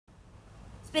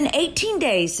It's been 18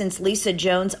 days since Lisa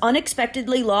Jones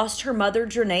unexpectedly lost her mother,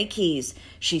 Janae Keys.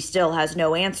 She still has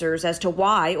no answers as to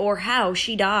why or how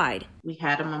she died. We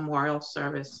had a memorial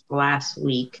service last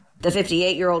week. The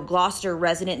 58-year-old Gloucester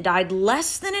resident died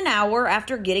less than an hour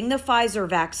after getting the Pfizer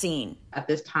vaccine. At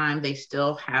this time, they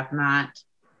still have not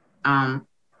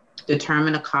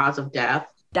determined a cause of death.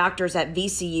 Doctors at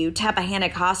VCU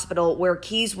Tappahannock Hospital, where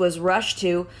Keys was rushed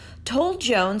to, told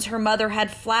Jones her mother had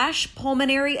flash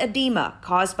pulmonary edema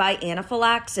caused by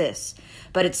anaphylaxis.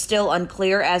 But it's still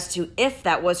unclear as to if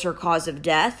that was her cause of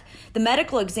death. The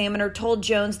medical examiner told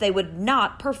Jones they would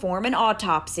not perform an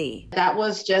autopsy. That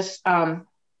was just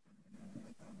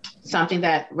something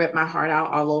that ripped my heart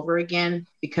out all over again,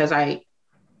 because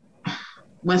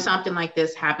when something like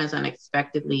this happens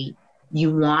unexpectedly,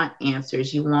 you want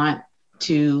answers. You want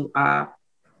to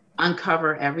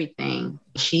uncover everything.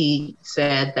 She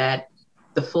said that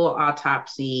the full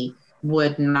autopsy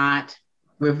would not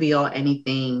reveal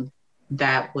anything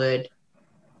that would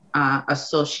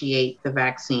associate the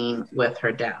vaccine with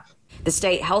her death. The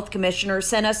state health commissioner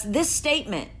sent us this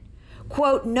statement.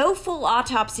 Quote, no full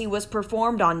autopsy was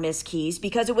performed on Miss Keys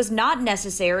because it was not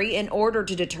necessary in order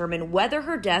to determine whether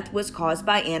her death was caused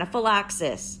by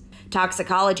anaphylaxis.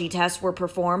 Toxicology tests were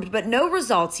performed, but no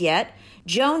results yet.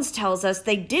 Jones tells us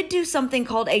they did do something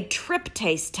called a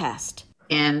tryptase test.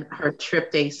 And her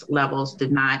tryptase levels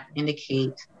did not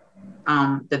indicate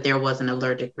that there was an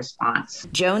allergic response.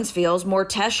 Jones feels more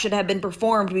tests should have been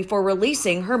performed before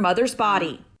releasing her mother's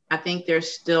body. I think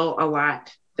there's still a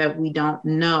lot that we don't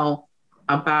know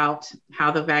about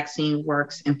how the vaccine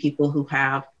works in people who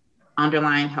have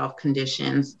underlying health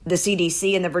conditions. The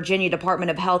CDC and the Virginia Department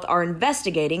of Health are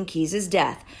investigating Keys'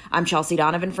 death. I'm Chelsea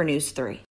Donovan for News 3.